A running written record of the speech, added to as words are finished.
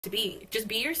to be. Just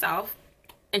be yourself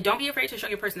and don't be afraid to show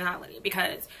your personality,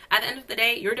 because at the end of the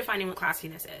day, you're defining what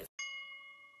classiness is.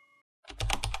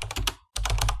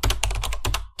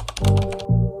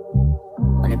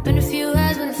 Only been a few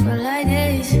hours, but it felt like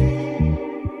days.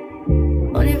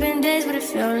 Only been days, but it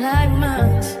felt like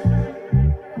months.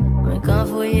 Been gone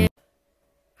for a year.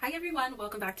 Hi everyone,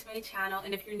 welcome back to my channel,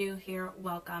 and if you're new here,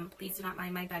 welcome. Please do not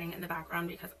mind my bedding in the background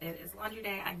because it is laundry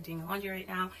day. I'm doing the laundry right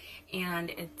now and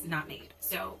it's not made,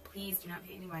 so please do not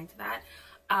pay any mind to that.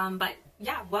 But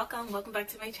yeah, welcome back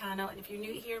to my channel. And if you're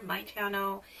new here, my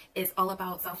channel is all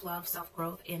about self-love,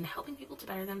 self-growth, and helping people to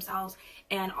better themselves.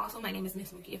 And also, my name is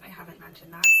Miss Mookie, if I haven't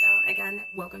mentioned that. So again,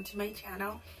 welcome to my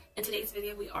channel. In today's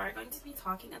video, we are going to be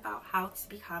talking about how to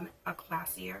become a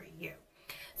classier you.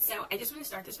 So I just want to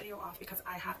start this video off because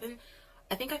I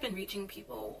think I've been reaching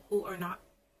people who are not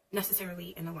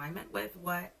necessarily in alignment with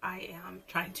what I am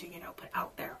trying to, put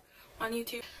out there on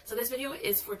YouTube. So this video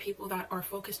is for people that are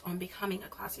focused on becoming a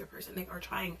classier person. They are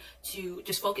trying to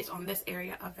just focus on this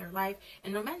area of their life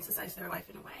and romanticize their life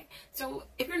in a way. So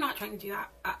if you're not trying to do that,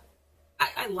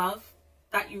 I love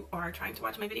that you are trying to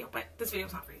watch my video, but this video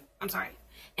is not for you. I'm sorry.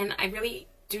 And I really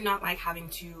do not like having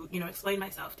to, explain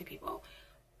myself to people.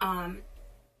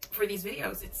 For these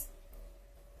videos,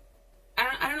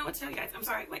 I don't know what to tell you guys. I'm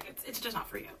sorry, like it's just not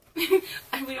for you.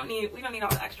 And we don't need all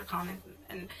the extra comments.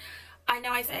 And I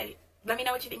know I say, let me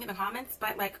know what you think in the comments,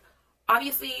 but like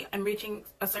obviously I'm reaching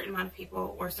a certain amount of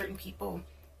people, or certain people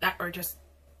that are just,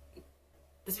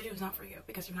 this video is not for you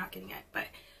because you're not getting it. But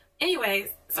anyways,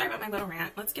 sorry about my little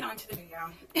rant. Let's get on to the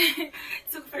video.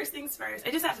 So first things first,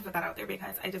 I just have to put that out there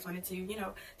because I just wanted to,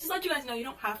 just let you guys know you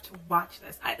don't have to watch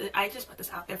this. I just put this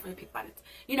out there for the people that it's,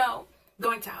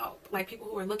 going to help. Like people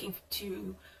who are looking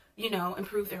to,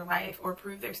 improve their life or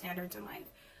improve their standards in life.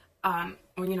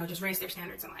 Or, just raise their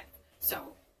standards in life.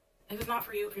 So if it's not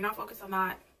for you, if you're not focused on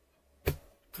that,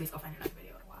 please go find another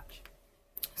video to watch.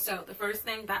 So the first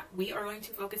thing that we are going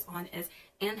to focus on is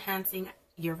enhancing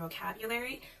your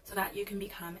vocabulary so that you can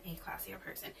become a classier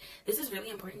person. This is really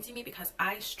important to me because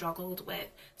I struggled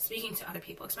with speaking to other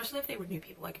people, especially if they were new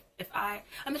people. Like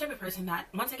I'm the type of person that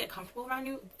once I get comfortable around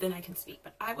you, then I can speak.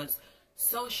 But I was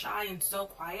so shy and so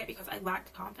quiet because I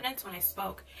lacked confidence when I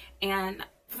spoke. And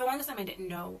for the longest time, I didn't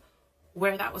know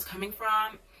where that was coming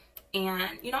from.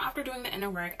 And, after doing the inner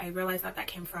work, I realized that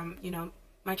came from,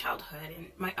 my childhood and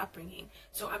my upbringing.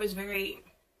 So I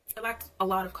lacked a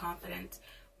lot of confidence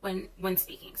when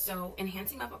speaking. So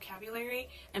enhancing my vocabulary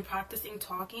and practicing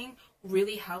talking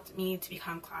really helped me to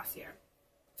become classier.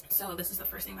 So this is the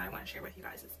first thing that I want to share with you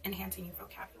guys, is enhancing your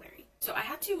vocabulary. So I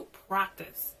had to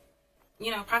practice.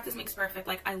 Practice makes perfect.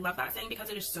 Like, I love that saying because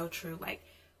it is so true. Like,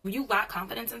 when you lack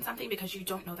confidence in something because you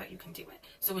don't know that you can do it.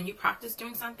 So when you practice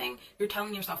doing something, you're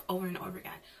telling yourself over and over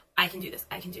again, I can do this,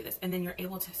 I can do this. And then you're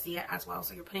able to see it as well.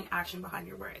 So you're putting action behind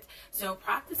your words. So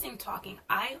practicing talking,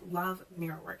 I love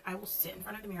mirror work. I will sit in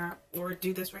front of the mirror, or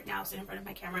do this right now, sit in front of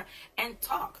my camera and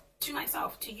talk to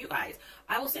myself, to you guys.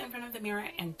 I will sit in front of the mirror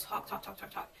and talk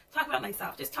about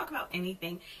myself, just talk about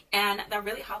anything. And that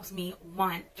really helps me,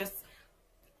 one, just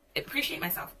appreciate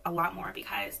myself a lot more,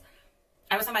 because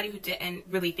I was somebody who didn't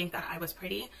really think that I was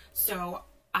pretty, so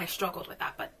I struggled with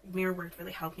that. But mirror work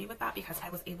really helped me with that because I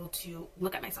was able to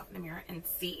look at myself in the mirror and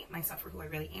see myself for who I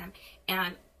really am,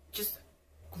 and just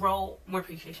grow more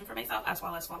appreciation for myself, as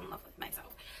well as fall in love with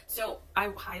myself. So I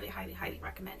highly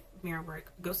recommend mirror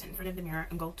work. Go sit in front of the mirror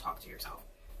and go talk to yourself,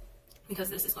 because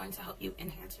this is going to help you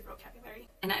enhance your vocabulary.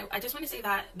 And I just want to say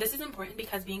that this is important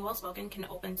because being well-spoken can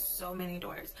open so many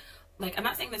doors. Like, I'm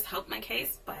not saying this helped my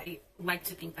case, but I like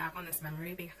to think back on this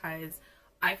memory because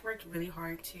I've worked really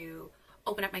hard to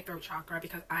open up my throat chakra,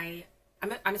 because I'm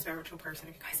a spiritual person,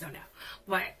 if you guys don't know.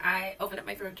 But I opened up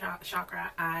my throat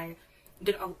chakra. I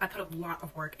put a lot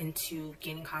of work into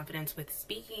gaining confidence with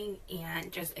speaking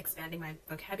and just expanding my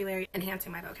vocabulary,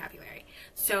 enhancing my vocabulary.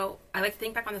 So I like to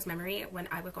think back on this memory when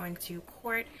I was going to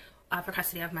court for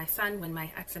custody of my son, when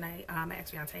my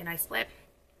ex-fiance and I split.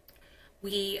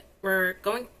 We were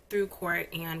going through court,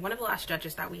 and one of the last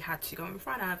judges that we had to go in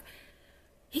front of,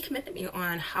 he commended me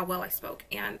on how well I spoke.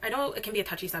 And I know it can be a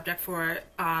touchy subject for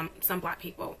some Black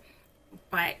people,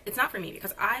 but it's not for me,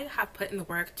 because I have put in the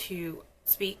work to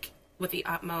speak with the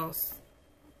utmost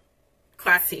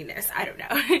classiness. I don't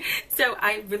know. So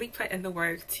I really put in the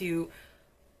work to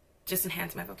just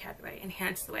enhance my vocabulary,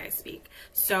 enhance the way I speak.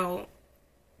 So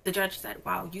the judge said,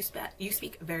 wow, you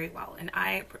speak very well. And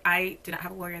I did not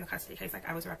have a lawyer in the custody case. Like,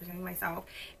 I was representing myself,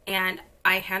 and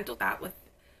I handled that with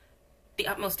the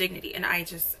utmost dignity. And I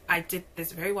did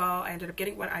this very well. I ended up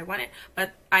getting what I wanted.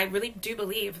 But I really do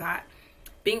believe that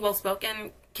being well-spoken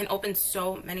can open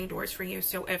so many doors for you.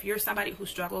 So if you're somebody who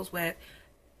struggles with,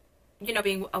 you know,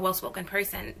 being a well-spoken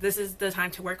person, this is the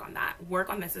time to work on that. Work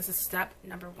on this. This is step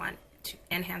number 1 to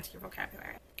enhance your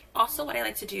vocabulary. Also, what I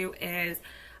like to do is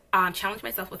challenge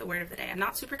myself with a word of the day. I'm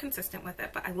not super consistent with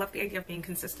it, but I love the idea of being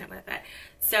consistent with it.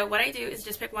 So what I do is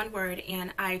just pick one word,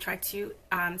 and I try to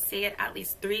say it at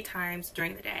least 3 times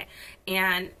during the day.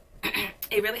 And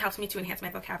it really helps me to enhance my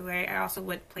vocabulary. I also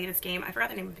would play this game. I forgot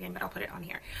the name of the game, but I'll put it on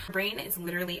here. Our brain is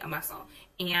literally a muscle.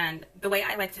 And the way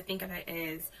I like to think of it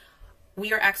is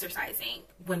we are exercising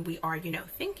when we are, you know,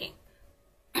 thinking.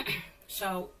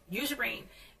 So use your brain.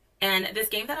 And this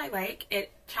game that I like,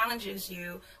 it challenges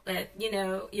you with, you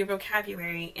know, your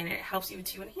vocabulary, and it helps you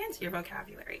to enhance your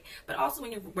vocabulary. But also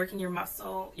when you're working your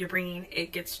muscle, your brain,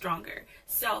 it gets stronger.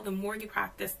 So the more you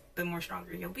practice, the more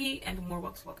stronger you'll be, and the more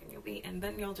well-spoken you'll be, and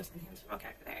then you'll just enhance your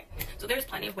vocabulary. So there's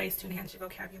plenty of ways to enhance your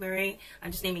vocabulary.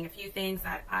 I'm just naming a few things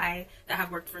that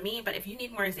have worked for me, but if you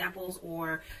need more examples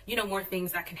or, you know, more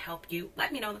things that can help you,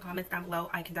 let me know in the comments down below.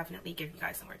 I can definitely give you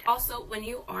guys some more tips. Also, when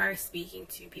you are speaking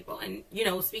to people, and, you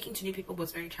know, speaking to new people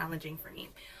was very challenging for me.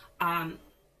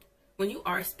 When you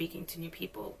are speaking to new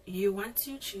people, you want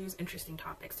to choose interesting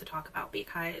topics to talk about,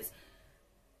 because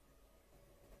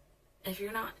if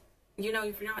you're not, you know,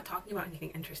 if you're not talking about anything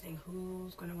interesting,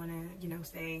 who's going to want to, you know,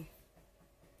 say,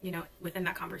 you know, within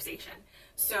that conversation?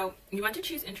 So you want to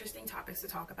choose interesting topics to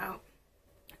talk about,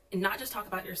 and not just talk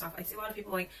about yourself. I see a lot of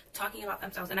people like talking about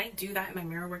themselves, and I do that in my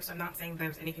mirror work, so I'm not saying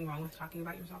there's anything wrong with talking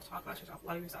about yourself. Talk about yourself,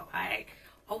 love yourself. I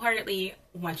wholeheartedly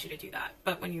want you to do that.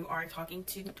 But when you are talking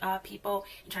to people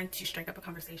and trying to strike up a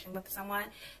conversation with someone,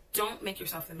 don't make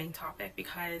yourself the main topic,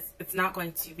 because it's not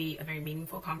going to be a very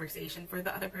meaningful conversation for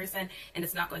the other person, and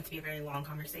it's not going to be a very long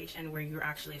conversation where you're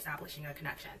actually establishing a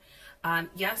connection.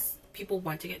 Yes, people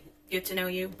want to get to know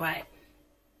you, but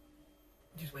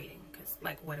just waiting, because,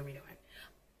 like, what are we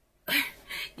doing?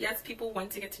 Yes, people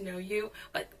want to get to know you,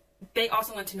 but they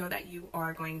also want to know that you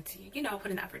are going to, you know, put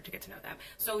in the effort to get to know them.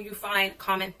 So you find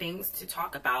common things to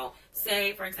talk about.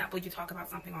 Say, for example, you talk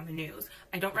about something on the news.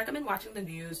 I don't recommend watching the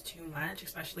news too much,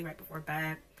 especially right before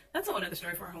bed. That's a whole other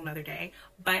story for a whole other day.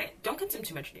 But don't consume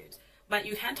too much news. But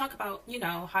you can talk about, you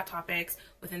know, hot topics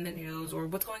within the news, or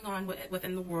what's going on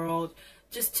within the world,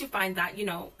 just to find that, you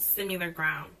know, similar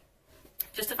ground.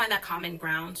 Just to find that common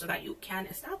ground, so that you can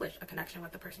establish a connection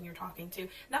with the person you're talking to.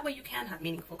 That way you can have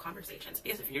meaningful conversations.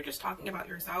 Because if you're just talking about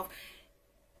yourself,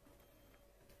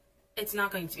 it's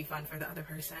not going to be fun for the other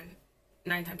person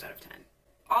 9 times out of 10.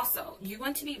 Also, you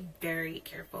want to be very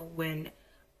careful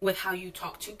with how you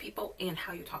talk to people and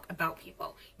how you talk about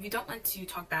people. You don't want to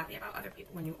talk badly about other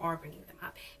people when you are bringing them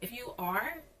up. If you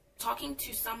are talking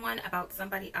to someone about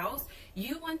somebody else,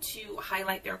 you want to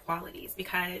highlight their qualities,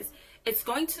 because it's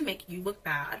going to make you look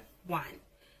bad, 1.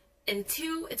 And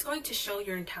 2, it's going to show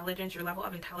your intelligence, your level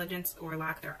of intelligence or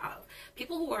lack thereof.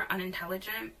 People who are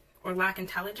unintelligent or lack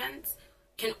intelligence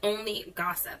can only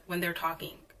gossip when they're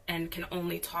talking, and can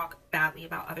only talk badly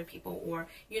about other people, or,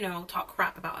 you know, talk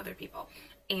crap about other people.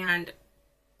 And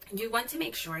you want to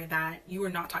make sure that you are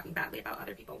not talking badly about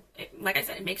other people. Like I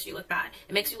said, it makes you look bad.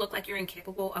 It makes you look like you're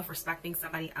incapable of respecting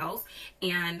somebody else.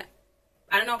 And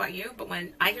I don't know about you, but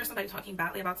when I hear somebody talking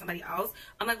badly about somebody else,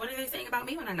 I'm like, what are they saying about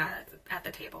me when I'm not at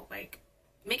the table? Like,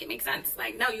 make it make sense.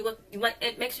 Like, no,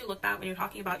 it makes you look bad when you're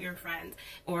talking about your friends,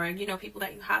 or, you know, people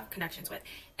that you have connections with,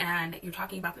 and you're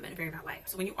talking about them in a very bad way.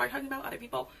 So when you are talking about other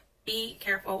people, be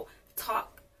careful.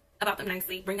 Talk about them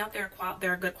nicely. Bring out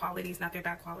their good qualities, not their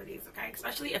bad qualities, okay?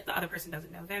 Especially if the other person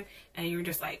doesn't know them, and you're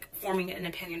just, like, forming an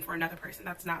opinion for another person.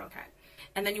 That's not okay.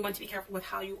 And then you want to be careful with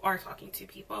how you are talking to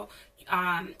people.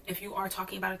 If you are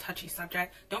talking about a touchy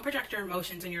subject, don't project your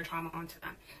emotions and your trauma onto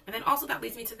them. And then also that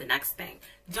leads me to the next thing.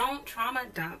 Don't trauma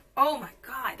dump. Oh my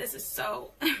God, this is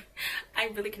so... I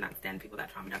really cannot stand people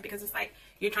that trauma dump, because it's like,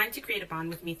 you're trying to create a bond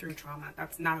with me through trauma.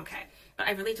 That's not okay. But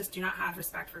I really just do not have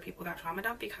respect for people that trauma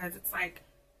dump, because it's like,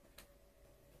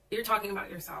 you're talking about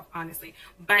yourself, honestly.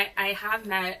 But I have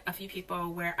met a few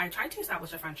people where I tried to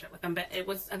establish a friendship with them, but it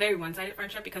was a very one-sided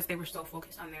friendship, because they were so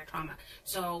focused on their trauma.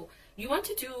 So you want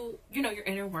to do, you know, your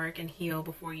inner work and heal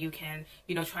before you can,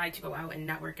 you know, try to go out and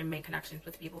network and make connections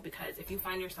with people. Because if you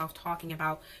find yourself talking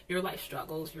about your life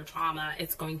struggles, your trauma,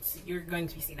 you're going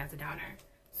to be seen as a downer.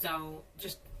 So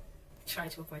just try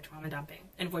to avoid trauma dumping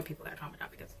and avoid people that are trauma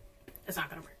dumping, because it's not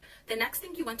going to work. The next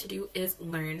thing you want to do is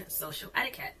learn social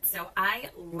etiquette. So I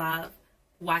love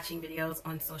watching videos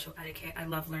on social etiquette. I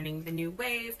love learning the new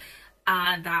ways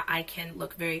that I can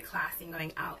look very classy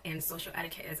going out, and social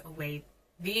etiquette is a way,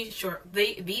 the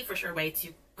for sure way to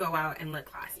go out and look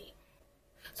classy.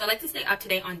 So I like to stay up to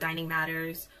date on dining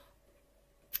matters.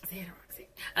 Say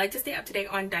I like to stay up to date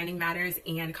on dining matters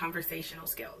and conversational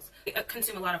skills. I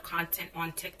consume a lot of content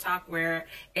on TikTok where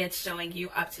it's showing you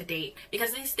up to date,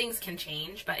 because these things can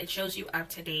change, but it shows you up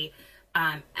to date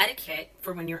etiquette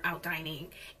for when you're out dining.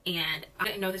 And I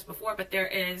didn't know this before, but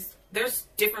there's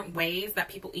different ways that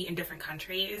people eat in different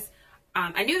countries.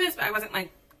 I knew this, but I wasn't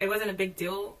like, it wasn't a big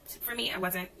deal for me. It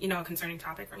wasn't, you know, a concerning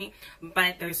topic for me.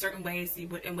 But there's certain ways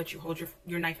in which you hold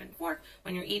your knife and fork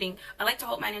when you're eating. I like to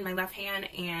hold mine in my left hand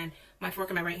and my fork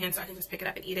in my right hand, so I can just pick it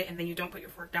up and eat it, and then you don't put your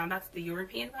fork down. That's the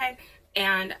European way.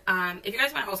 And if you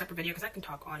guys want a whole separate video, because I can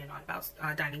talk on and on about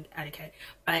dining etiquette,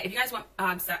 but if you guys want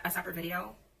a separate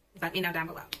video, let me know down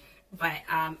below. But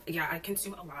yeah, I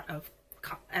consume a lot of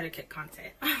etiquette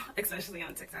content, especially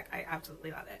on TikTok. I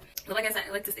absolutely love it. But like I said,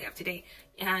 I like to stay up to date.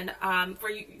 And for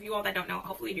you all that don't know,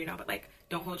 hopefully you do know, but like,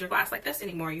 don't hold your glass like this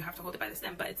anymore. You have to hold it by the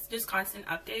stem. But it's just constant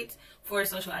updates for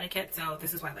social etiquette. So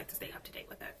this is why I like to stay up to date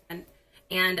with it.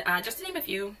 And just to name a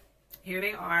few, here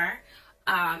they are.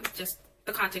 Just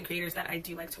the content creators that I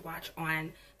do like to watch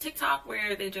on TikTok,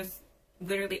 where they just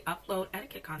literally upload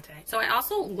etiquette content. So I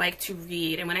also like to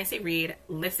read, and when I say read,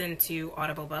 listen to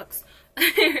Audible books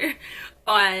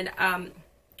on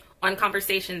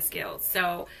conversation skills.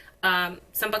 So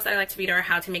some books that I like to read are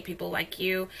How to Make People Like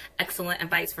You, Excellent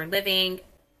Advice for Living.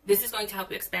 This is going to help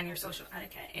you expand your social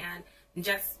etiquette and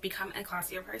just become a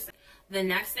classier person. The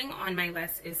next thing on my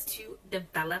list is to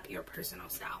develop your personal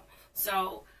style.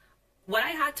 So what I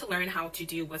had to learn how to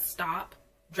do was stop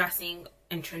dressing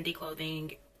in trendy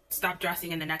clothing, stop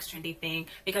dressing in the next trendy thing,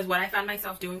 because what I found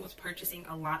myself doing was purchasing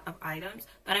a lot of items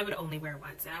that I would only wear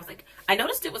once. And I was like, I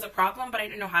noticed it was a problem, but I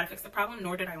didn't know how to fix the problem,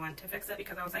 nor did I want to fix it,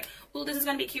 because I was like, well, this is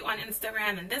going to be cute on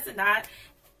Instagram and this and that.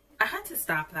 I had to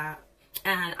stop that,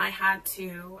 and I had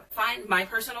to find my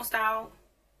personal style,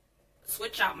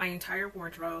 switch out my entire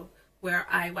wardrobe, where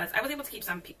I was able to keep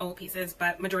some old pieces,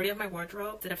 but majority of my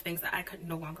wardrobe did have things that I could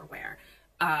no longer wear.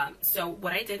 So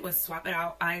what I did was swap it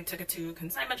out. I took it to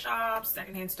consignment shops,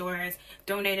 secondhand stores,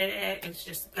 donated it, and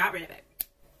just got rid of it.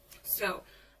 So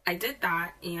I did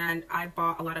that, and I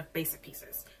bought a lot of basic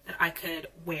pieces that I could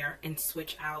wear and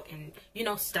switch out and, you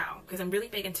know, style, because I'm really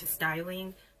big into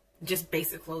styling just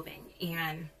basic clothing.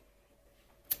 And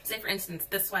say for instance,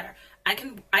 this sweater, I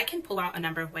can pull out a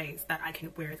number of ways that I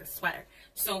can wear this sweater.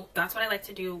 So that's what I like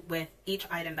to do with each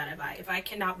item that I buy. If I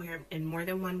cannot wear it in more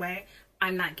than one way,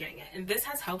 I'm not getting it. And this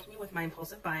has helped me with my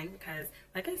impulsive buying, because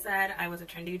like I said, I was a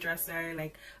trendy dresser.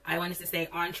 Like, I wanted to stay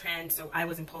on trend, so I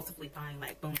was impulsively buying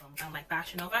like boom boom boom, like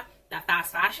Fashion Nova, that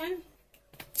fast fashion.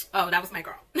 Oh, that was my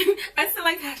girl. I still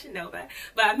like Fashion Nova,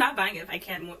 but I'm not buying it if I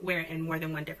can't wear it in more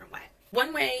than one different way.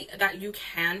 One way that you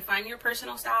can find your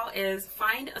personal style is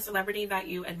find a celebrity that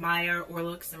you admire or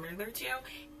look similar to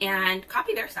and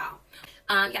copy their style.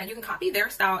 Yeah, you can copy their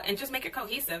style and just make it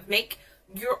cohesive. Make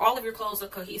all of your clothes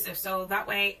look cohesive, so that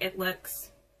way it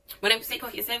looks, when I say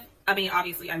cohesive, I mean,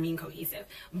 obviously I mean cohesive,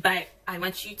 but I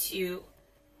want you to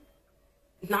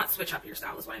not switch up your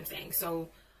style is what I'm saying. So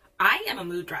I am a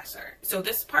mood dresser, so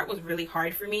this part was really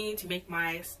hard for me to make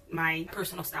my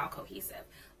personal style cohesive.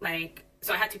 Like,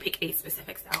 so I had to pick a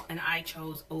specific style, and I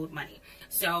chose old money.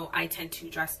 So I tend to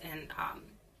dress in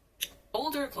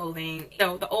older clothing.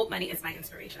 So the old money is my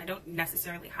inspiration. I don't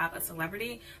necessarily have a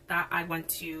celebrity that I want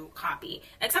to copy,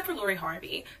 except for Lori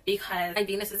Harvey, because my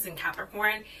Venus is in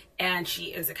Capricorn and she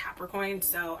is a Capricorn,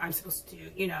 so I'm supposed to,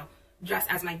 you know, dress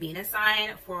as my Venus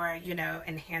sign for, you know,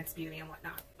 enhanced beauty and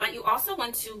whatnot. But you also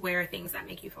want to wear things that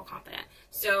make you feel confident.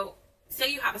 So say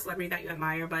you have a celebrity that you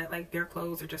admire, but like their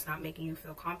clothes are just not making you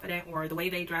feel confident, or the way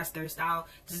they dress, their style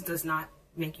just does not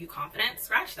make you confident.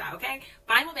 Scratch that, okay?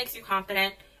 Find what makes you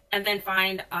confident, and then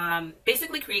find,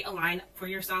 basically create a line for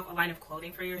yourself, a line of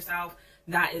clothing for yourself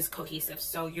that is cohesive.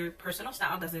 So your personal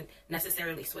style doesn't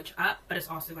necessarily switch up, but it's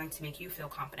also going to make you feel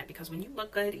confident, because when you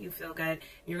look good, you feel good,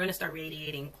 you're going to start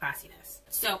radiating classiness.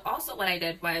 So also what I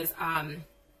did was,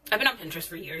 I've been on Pinterest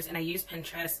for years, and I use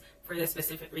Pinterest for this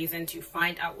specific reason, to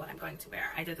find out what I'm going to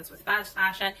wear. I did this with fast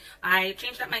fashion. I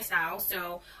changed up my style,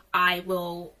 so I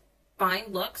will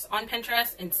find looks on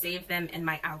Pinterest and save them in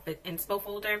my outfit inspo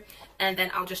folder, and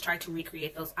then I'll just try to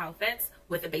recreate those outfits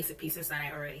with the basic pieces that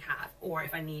I already have. Or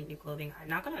if I need new clothing, I'm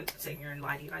not gonna sit here and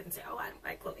lie to you guys and say, oh, I don't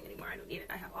buy clothing anymore, I don't need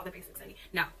it, I have all the basics I need.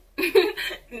 No.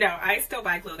 No, I still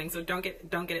buy clothing, so don't get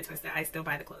it twisted. I still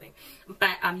buy the clothing.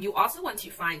 But you also want to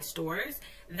find stores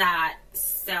that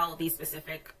sell the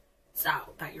specific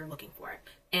style that you're looking for.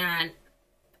 And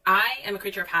I am a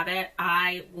creature of habit.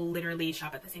 I will literally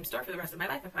shop at the same store for the rest of my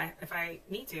life if I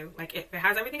need to. Like, if it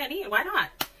has everything I need, why not?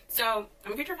 So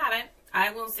I'm a creature of habit.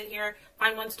 I will sit here,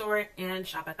 find one store, and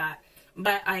shop at that.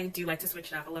 but I do like to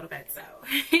switch it up a little bit, so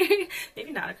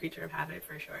maybe not a creature of habit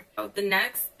for sure. So the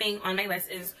next thing on my list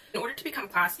is, in order to become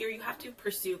classier, you have to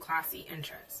pursue classy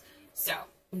interests. So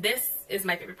this is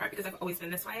my favorite part because I've always been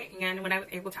this way, and when I was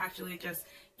able to actually just,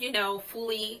 you know,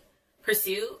 fully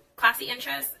pursue classy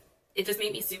interests, it just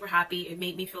made me super happy. It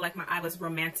made me feel like I was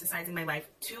romanticizing my life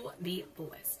to the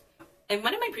fullest. In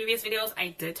one of my previous videos, I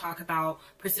did talk about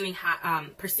pursuing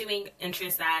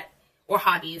interests or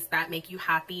hobbies that make you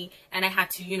happy, and I had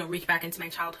to, you know, reach back into my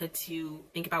childhood to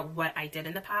think about what I did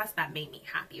in the past that made me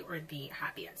happy or the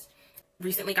happiest.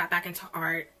 Recently got back into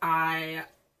art. I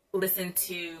listen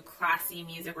to classy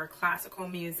music or classical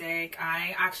music.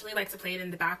 I actually like to play it in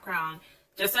the background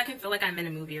just so I can feel like I'm in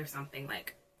a movie or something.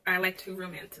 Like, I like to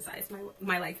romanticize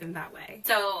my life in that way.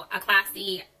 So a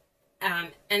classy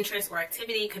interest or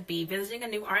activity could be visiting a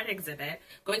new art exhibit,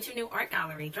 going to a new art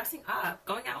gallery, dressing up,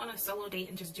 going out on a solo date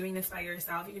and just doing this by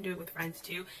yourself. You can do it with friends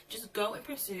too. Just go and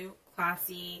pursue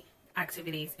classy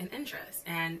activities and interests,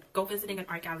 and go visiting an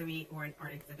art gallery or an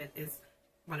art exhibit is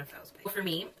one of those. For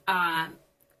me,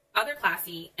 other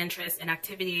classy interests and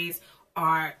activities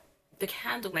are the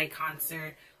candlelight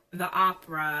concert, the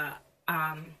opera,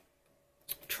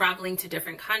 traveling to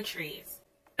different countries,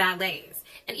 ballets.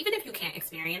 And even if you can't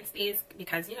experience these,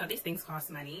 because, you know, these things cost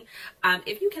money,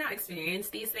 if you cannot experience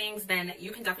these things, then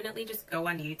you can definitely just go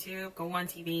on YouTube, go on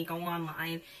TV, go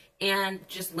online, and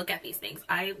just look at these things.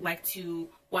 I like to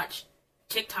watch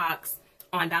TikToks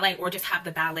on ballet, or just have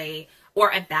the ballet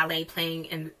or a ballet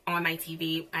playing on my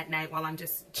TV at night while I'm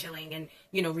just chilling and,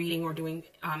 you know, reading or doing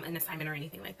an assignment or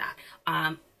anything like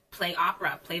that. Play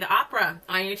the opera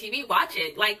on your TV, watch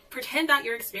it, like, pretend that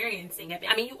you're experiencing it.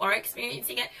 I mean, you are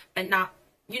experiencing it, but not,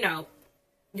 you know,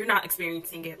 you're not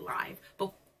experiencing it live,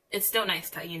 but it's still nice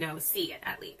to, you know, see it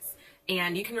at least.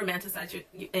 And you can romanticize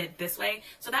it this way,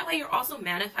 so that way you're also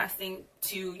manifesting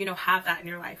to, you know, have that in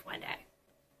your life one day.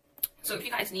 So if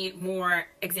you guys need more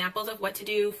examples of what to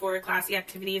do for classy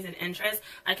activities and interests,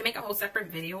 I can make a whole separate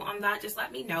video on that. Just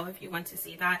let me know if you want to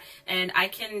see that, and I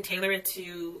can tailor it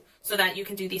so that you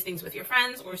can do these things with your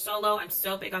friends or solo. I'm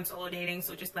so big on solo dating,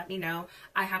 so just let me know.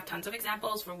 I have tons of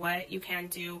examples for what you can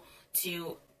do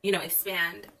to, you know,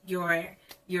 expand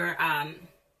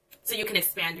so you can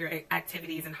expand your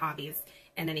activities and hobbies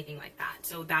and anything like that.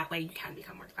 So that way you can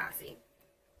become more classy.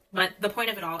 But the point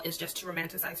of it all is just to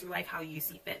romanticize your life how you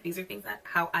see fit. These are things that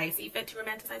how I see fit to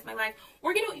romanticize my life.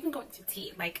 Or, you know, even going to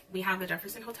tea. Like, we have the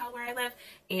Jefferson Hotel where I live,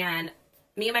 and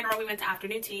me and my girl, we went to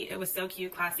afternoon tea. It was so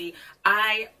cute, classy.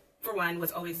 I, for one,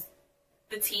 was always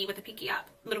the tea with the pinky up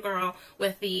little girl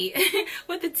with the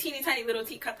with the teeny tiny little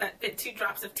teacup that fit 2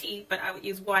 drops of tea, but I would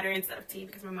use water instead of tea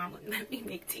because my mom wouldn't let me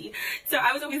make tea. So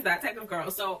I was always that type of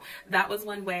girl. So that was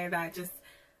one way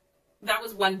that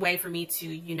was one way for me to,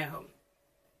 you know,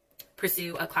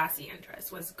 pursue a classy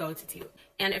interest, was go to tea.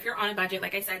 And if you're on a budget,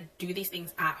 like I said, do these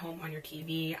things at home on your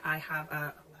TV. I have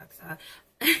a Alexa.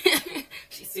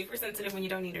 She's super sensitive when you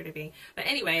don't need her to be. But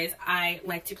anyways, I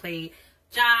like to play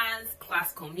jazz,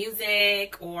 classical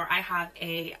music, or I have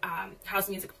a house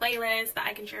music playlist that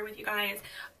I can share with you guys.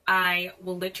 I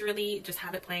will literally just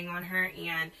have it playing on her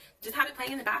and just have it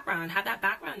playing in the background, have that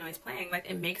background noise playing. Like,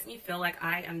 it makes me feel like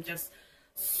I am just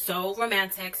so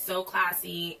romantic, so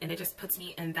classy, and it just puts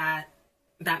me in that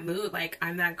mood. Like,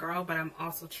 I'm that girl, but I'm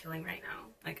also chilling right now.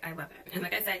 Like, I love it. And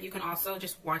like I said, you can also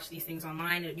just watch these things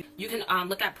online. You can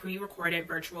look at pre-recorded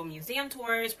virtual museum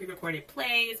tours, pre-recorded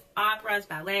plays, operas,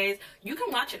 ballets. You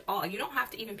can watch it all. You don't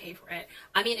have to even pay for it.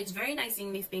 I mean, it's very nice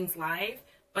seeing these things live,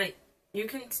 but you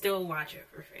can still watch it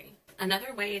for free.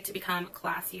 Another way to become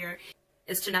classier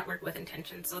is to network with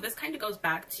intention. So this kind of goes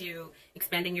back to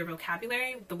expanding your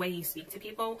vocabulary, the way you speak to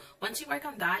people. Once you work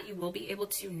on that, you will be able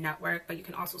to network, but you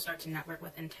can also start to network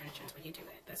with intentions when you do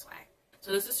it this way.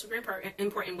 So this is super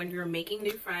important when you're making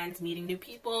new friends, meeting new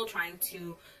people, trying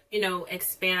to, you know,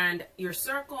 expand your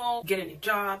circle, get a new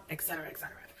job, etc.,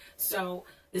 etc. So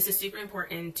this is super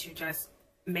important to just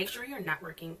make sure you're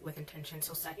networking with intention.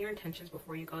 So set your intentions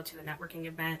before you go to the networking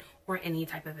event or any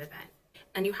type of event.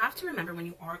 And you have to remember, when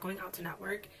you are going out to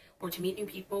network or to meet new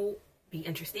people, be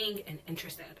interesting and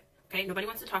interested. Okay? Nobody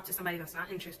wants to talk to somebody that's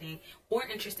not interesting or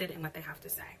interested in what they have to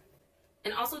say.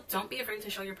 And also, don't be afraid to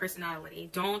show your personality.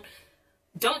 Don't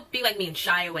be like me and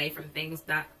shy away from things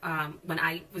that, when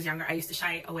I was younger, I used to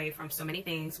shy away from so many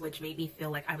things, which made me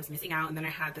feel like I was missing out. And then I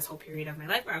had this whole period of my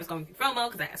life where I was going through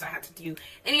FOMO, so I had to do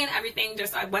any and everything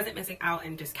just so I wasn't missing out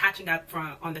and just catching up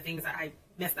on the things that I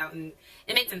missed out. And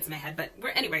it made sense in my head, but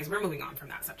we're moving on from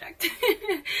that subject.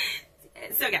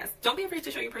 So yes, don't be afraid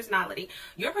to show your personality.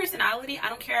 Your personality, I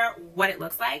don't care what it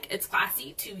looks like, it's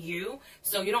classy to you.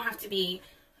 So you don't have to be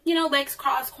you know, legs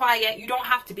crossed, quiet. You don't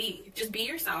have to be. Just be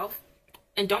yourself.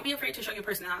 And don't be afraid to show your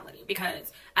personality,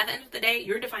 because at the end of the day,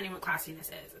 you're defining what classiness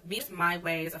is. These are my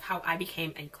ways of how I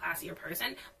became a classier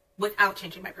person without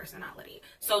changing my personality.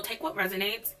 So take what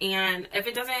resonates, and if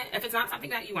it's not something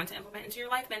that you want to implement into your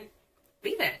life, then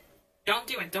leave it. Don't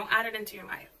do it. Don't add it into your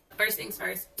life. First things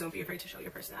first, don't be afraid to show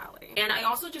your personality. And I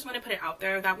also just want to put it out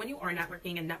there that when you are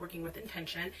networking and networking with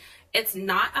intention, it's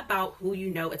not about who you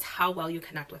know, it's how well you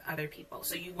connect with other people.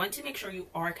 So you want to make sure you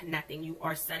are connecting, you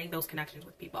are setting those connections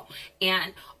with people.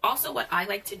 And also what I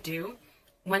like to do,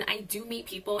 when I do meet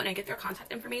people and I get their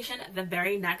contact information the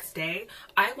very next day,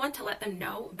 I want to let them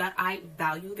know that I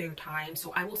value their time.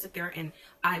 So I will sit there and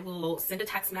I will send a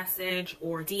text message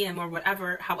or DM or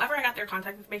whatever, however I got their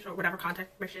contact information or whatever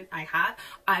contact information I have,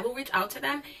 I will reach out to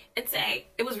them and say,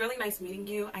 it was really nice meeting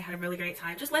you. I had a really great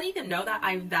time. Just letting them know that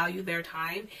I value their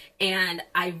time and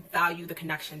I value the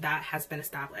connection that has been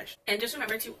established. And just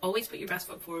remember to always put your best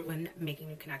foot forward when making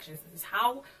new connections. This is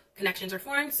how connections are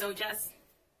formed. So just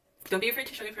don't be afraid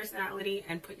to show your personality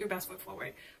and put your best foot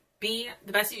forward. Be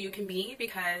the best you can be,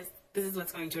 because this is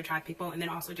what's going to attract people. And then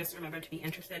also just remember to be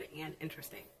interested and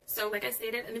interesting. So like I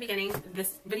stated in the beginning,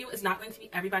 this video is not going to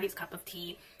be everybody's cup of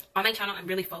tea. On my channel, I'm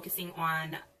really focusing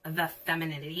on the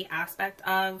femininity aspect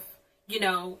of, you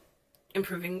know,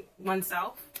 improving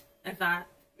oneself, if that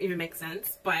even makes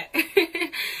sense. But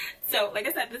so like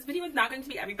I said, this video is not going to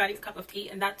be everybody's cup of tea,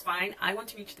 and that's fine. I want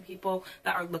to reach the people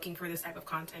that are looking for this type of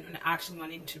content and actually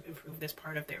wanting to improve this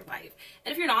part of their life.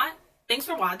 And if you're not, thanks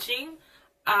for watching.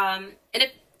 And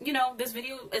if, you know, this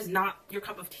video is not your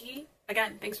cup of tea,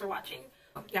 again, thanks for watching.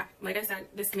 Yeah, like I said,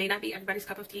 this may not be everybody's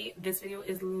cup of tea. This video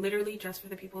is literally just for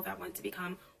the people that want to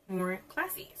become more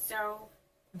classy. So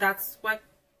that's what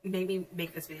made me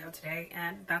make this video today,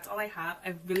 and that's all I have.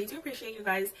 I really do appreciate you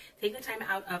guys taking the time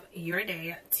out of your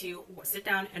day to sit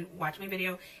down and watch my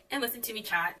video and listen to me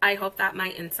chat. I hope that my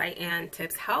insight and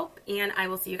tips help, and I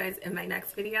will see you guys in my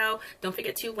next video. Don't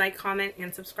forget to like, comment,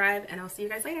 and subscribe, and I'll see you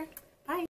guys later.